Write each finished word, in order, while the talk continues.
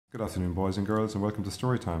Good afternoon, boys and girls, and welcome to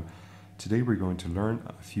Storytime. Today we're going to learn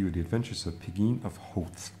a few of the adventures of Pigín of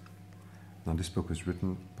Howth. Now, this book was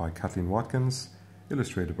written by Kathleen Watkins,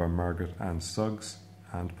 illustrated by Margaret and Suggs,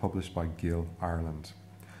 and published by Gill, Ireland.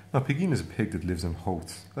 Now, Pigín is a pig that lives in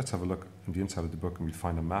Howth. Let's have a look on the inside of the book and we'll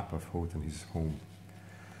find a map of Howth and his home.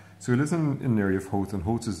 So he lives in an area of Howth, and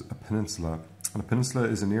Howth is a peninsula. And a peninsula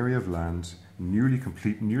is an area of land nearly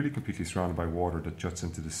completely surrounded by water that juts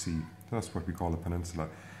into the sea. So that's what we call a peninsula.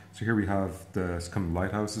 So here we have the kind of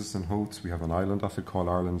lighthouses in Howth. We have an island off it called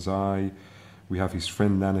Ireland's Eye. We have his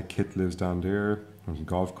friend Nana Kit lives down there. There's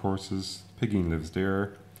golf courses. Pigín lives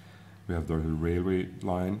there. We have the little railway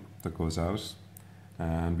line that goes out.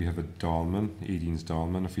 And we have a dolmen, Aideen's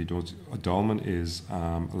dolmen. If you don't, a dolmen is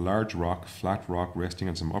a large rock, flat rock, resting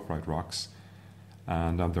on some upright rocks.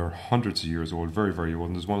 And they're hundreds of years old, very, very old.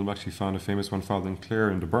 And there's one actually found, a famous one found in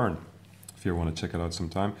Clare in the Burn, if you want to check it out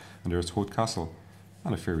sometime. And there's Howth Castle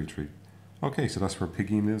and a fairy tree. Okay, so that's where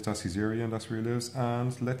Pigín lives, that's his area, and that's where he lives.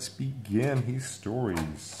 And let's begin his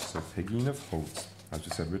stories. So Pigín of Howth, as we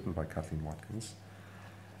said, written by Kathleen Watkins.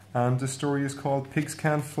 And the story is called Pigs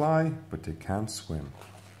Can't Fly, but They Can't Swim.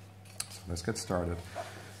 So let's get started.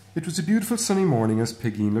 It was a beautiful sunny morning as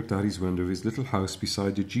Pigín looked out his window of his little house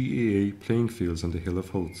beside the GAA playing fields on the hill of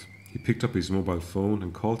Howth. He picked up his mobile phone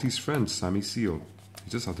and called his friend Sammy Seal. He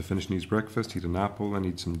just had to finish his breakfast, he'd an apple and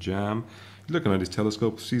he'd some jam. He's looking at his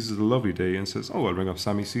telescope, sees it's a lovely day and says, "Oh, I'll ring up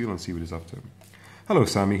Sammy Seal and see what he's up to." "Hello,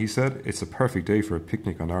 Sammy," he said. "It's a perfect day for a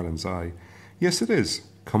picnic on Ireland's Eye." "Yes, it is.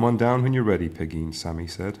 Come on down when you're ready, Pigín," Sammy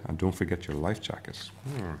said, "and don't forget your life jacket."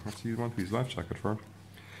 What do you want his life jacket for?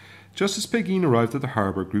 Just as Pigín arrived at the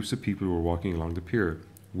harbour, groups of people were walking along the pier.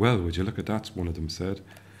 "Well, would you look at that," one of them said.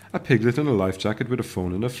 "A piglet in a life jacket with a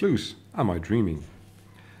phone and a flute. Am I dreaming?"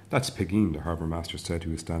 "That's Pigín," the harbour master said,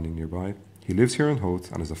 who was standing nearby. "He lives here in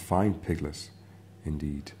Howth and is a fine piglet."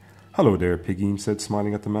 "Indeed." "Hello there," Pigín said,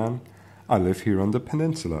 smiling at the man. "I live here on the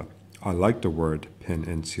peninsula. I like the word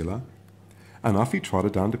peninsula." And off he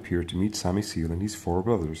trotted down the pier to meet Sammy Seal and his four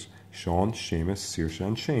brothers, Sean, Seamus, Saoirse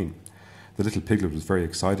and Shane. The little piglet was very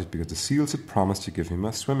excited because the seals had promised to give him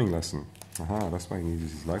a swimming lesson. That's why he needed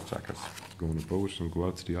his life jacket, to go on a boat and go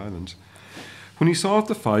out to the island. When he saw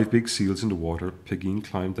the 5 big seals in the water, Pigín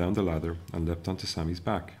climbed down the ladder and leapt onto Sammy's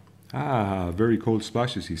back. "Ah, very cold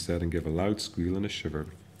splashes," he said, and gave a loud squeal and a shiver.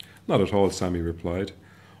 "Not at all," Sammy replied.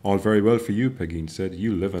 "All very well for you," Pigín said.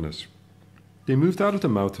 "You live in it." They moved out of the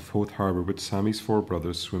mouth of Howth Harbour with Sammy's 4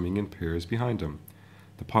 brothers swimming in pairs behind them.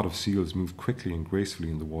 The pot of seals moved quickly and gracefully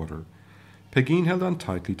in the water. Pigín held on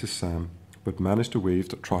tightly to Sam, but managed to wave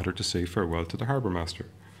the trotter to say farewell to the harbour master.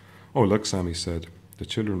 "Oh, look," Sammy said. "The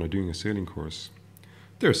children are doing a sailing course."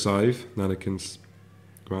 "There's Sive," Nanakin's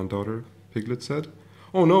granddaughter, Piglet said.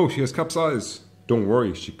 "Oh no, she has capsized." "Don't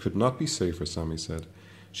worry, she could not be safer," Sammy said.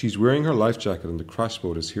 "She's wearing her life jacket and the crash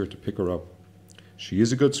boat is here to pick her up." "She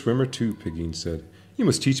is a good swimmer too," Pigín said. "You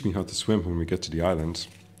must teach me how to swim when we get to the island."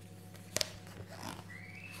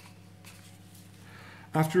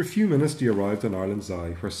 After a few minutes they arrived on Ireland's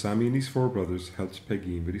Eye, where Sammy and his 4 brothers helped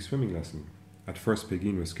Pigín with his swimming lesson. At first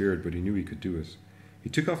Pigín was scared, but he knew he could do it. He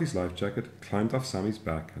took off his life jacket, climbed off Sammy's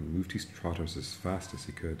back and moved his trotters as fast as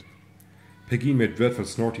he could. Pigín made dreadful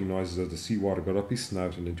snorting noises as the seawater got up his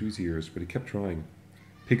snout and into his ears, but he kept trying.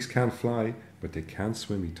 Pigs can't fly, but they can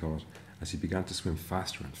swim, he thought, as he began to swim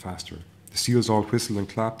faster and faster. The seals all whistled and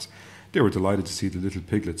clapped. They were delighted to see the little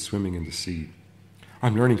piglet swimming in the sea.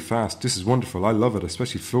 "I'm learning fast. This is wonderful. I love it,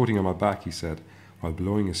 especially floating on my back," he said, while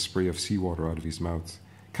blowing a spray of seawater out of his mouth.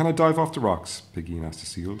 "Can I dive off the rocks?" Pigín asked the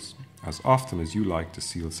seals. "As often as you like," the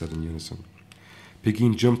seals said in unison.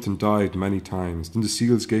 Pigín jumped and dived many times. Then the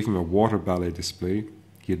seals gave him a water ballet display.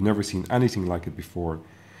 He had never seen anything like it before.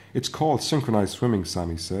 "It's called synchronized swimming,"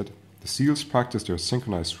 Sammy said. The seals practiced their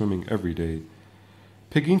synchronized swimming every day.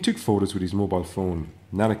 Pigín took photos with his mobile phone.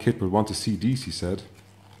 "Nana Kit will want to see these," he said.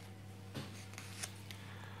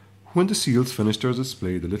 When the seals finished their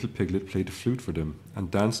display, the little piglet played the flute for them and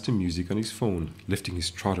danced to music on his phone, lifting his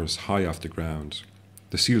trotters high off the ground.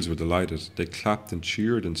 The seals were delighted. They clapped and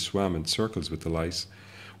cheered and swam in circles with delight.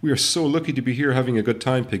 "We are so lucky to be here having a good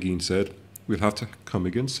time," Pigín said. "We'll have to come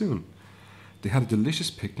again soon." They had a delicious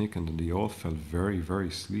picnic and then they all felt very, very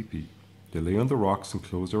sleepy. They lay on the rocks and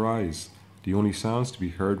closed their eyes. The only sounds to be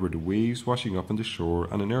heard were the waves washing up on the shore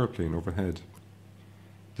and an aeroplane overhead.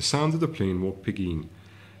 The sound of the plane woke Pigín.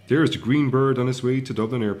 "There's the green bird on his way to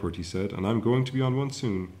Dublin Airport," he said, "and I'm going to be on one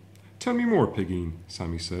soon." "Tell me more, Pigín,"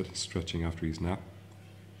 Sammy said, stretching after his nap.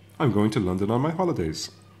 "I'm going to London on my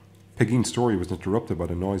holidays." Pigín's story was interrupted by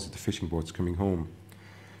the noise of the fishing boats coming home.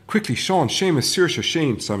 "Quickly, Sean, Seamus, Saoirse,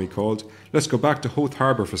 Shane," Sammy called. "Let's go back to Howth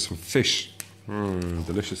Harbour for some fish."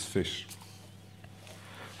 Delicious fish.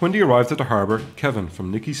 When they arrived at the harbour, Kevin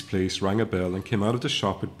from Nicky's place rang a bell and came out of the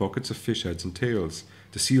shop with buckets of fish heads and tails.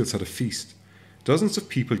 The seals had a feast. Dozens of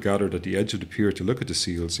people gathered at the edge of the pier to look at the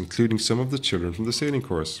seals, including some of the children from the sailing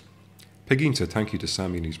course. Pigín said thank you to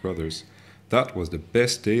Sammy and his brothers. That was the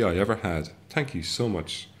best day I ever had. Thank you so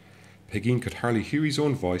much. Pigín could hardly hear his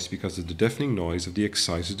own voice because of the deafening noise of the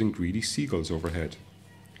excited and greedy seagulls overhead.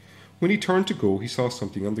 When he turned to go, he saw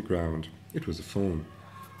something on the ground. It was a phone.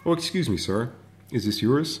 "Oh, excuse me, sir. Is this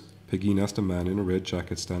yours?" Pigín asked a man in a red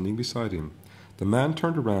jacket standing beside him. The man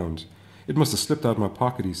turned around. "It must have slipped out of my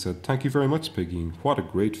pocket," he said. "Thank you very much, Pigín. What a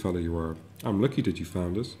great fellow you are. I'm lucky that you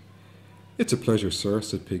found it." "It's a pleasure, sir,"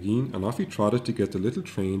 said Pigín, and off he trotted to get the little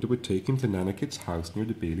train that would take him to Nanakit's house near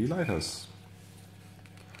the Bailey Lighthouse.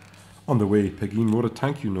 On the way, Pigín wrote a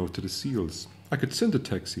thank you note to the seals. I could send a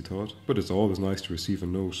text, he thought, but it's always nice to receive a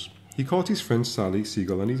note. He called his friend Sally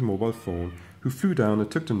Seagull on his mobile phone, who flew down and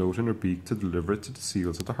took the note in her beak to deliver it to the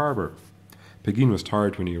seals at the harbour. Pigín was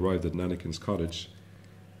tired when he arrived at Nanakit's cottage.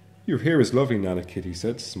 "Your hair is lovely, Nanakit," he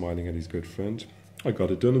said, smiling at his good friend. "I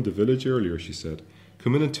got it done in the village earlier," she said.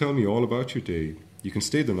 "Come in and tell me all about your day. You can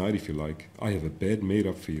stay the night if you like. I have a bed made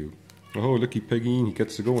up for you." "Oh, looky Pigín, he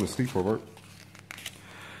gets to go on a sleepover."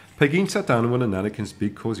 Pigín sat down in one of Nanakit's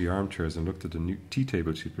big cosy armchairs and looked at the new tea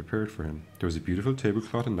table she'd prepared for him. There was a beautiful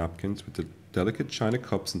tablecloth and napkins with the delicate china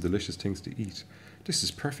cups and delicious things to eat. "This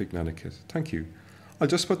is perfect, Nanakit. Thank you. I'll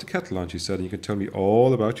just put the kettle on," she said, "and you can tell me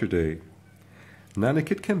all about your day."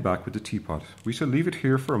 Nanakit came back with the teapot. "We shall leave it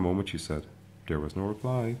here for a moment," she said. There was no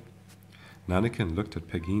reply. Nanakit looked at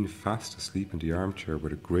Pigín fast asleep in the armchair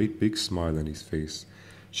with a great big smile on his face.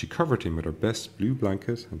 She covered him with her best blue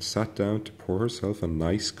blanket and sat down to pour herself a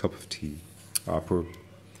nice cup of tea. Poor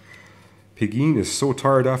Pigín is so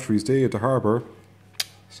tired after his day at the harbour.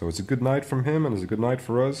 So it's a good night from him and it's a good night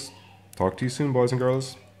for us. Talk to you soon, boys and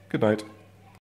girls. Good night.